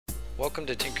Welcome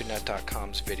to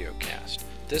Tinkernut.com's videocast.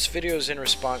 This video is in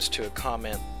response to a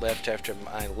comment left after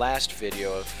my last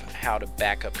video of how to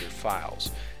back up your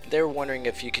files. They were wondering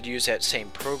if you could use that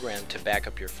same program to back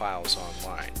up your files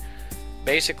online.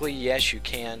 Basically, yes, you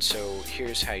can, so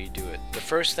here's how you do it. The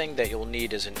first thing that you'll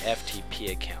need is an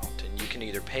FTP account, and you can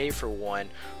either pay for one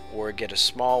or get a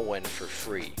small one for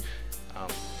free.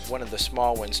 One of the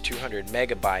small ones, 200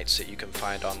 megabytes, that you can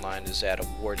find online is at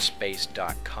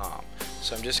awardspace.com.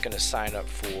 So I'm just going to sign up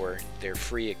for their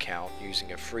free account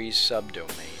using a free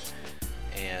subdomain.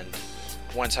 And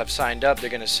once I've signed up, they're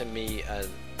going to send me a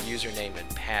username and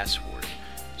password.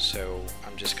 So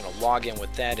I'm just going to log in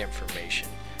with that information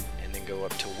and then go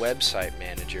up to Website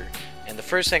Manager. And the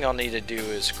first thing I'll need to do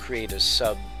is create a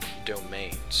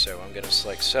subdomain. So I'm going to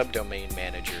select Subdomain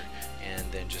Manager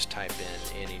and then just type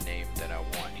in any name that I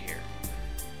want here.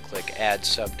 Click Add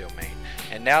Subdomain.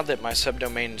 And now that my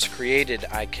subdomain is created,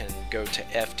 I can go to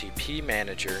FTP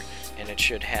Manager and it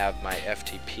should have my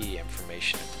FTP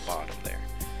information at the bottom there.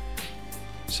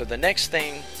 So the next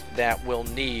thing that we'll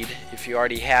need, if you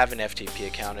already have an FTP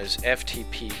account, is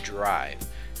FTP Drive.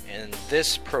 And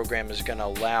this program is going to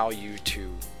allow you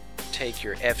to take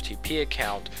your FTP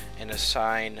account and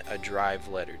assign a drive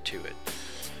letter to it.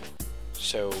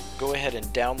 So go ahead and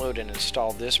download and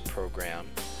install this program,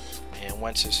 and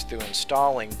once it's through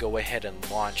installing, go ahead and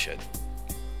launch it.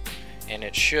 And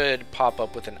it should pop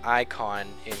up with an icon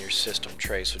in your system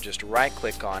tray, so just right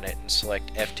click on it and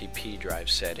select FTP drive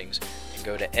settings and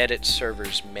go to edit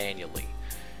servers manually,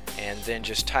 and then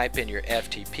just type in your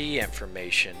FTP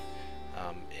information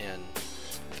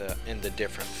in the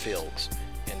different fields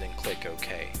and then click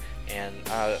OK. And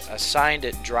assigned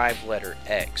it drive letter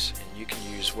X, and you can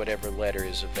use whatever letter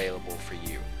is available for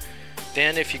you.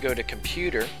 Then if you go to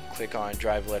computer, click on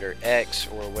drive letter X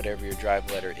or whatever your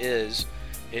drive letter is,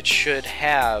 it should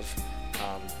have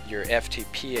your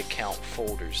FTP account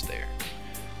folders there.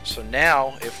 So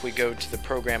now if we go to the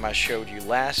program I showed you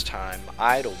last time,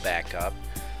 idle backup,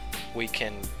 we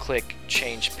can click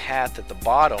change path at the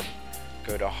bottom,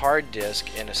 go to hard disk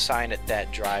and assign it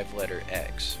that drive letter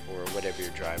X or whatever your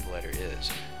drive letter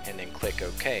is, and then click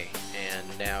OK,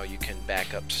 and now you can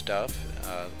back up stuff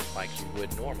like you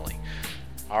would normally.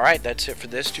 Alright, that's it for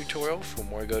this tutorial. For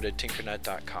more, go to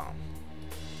Tinkernut.com.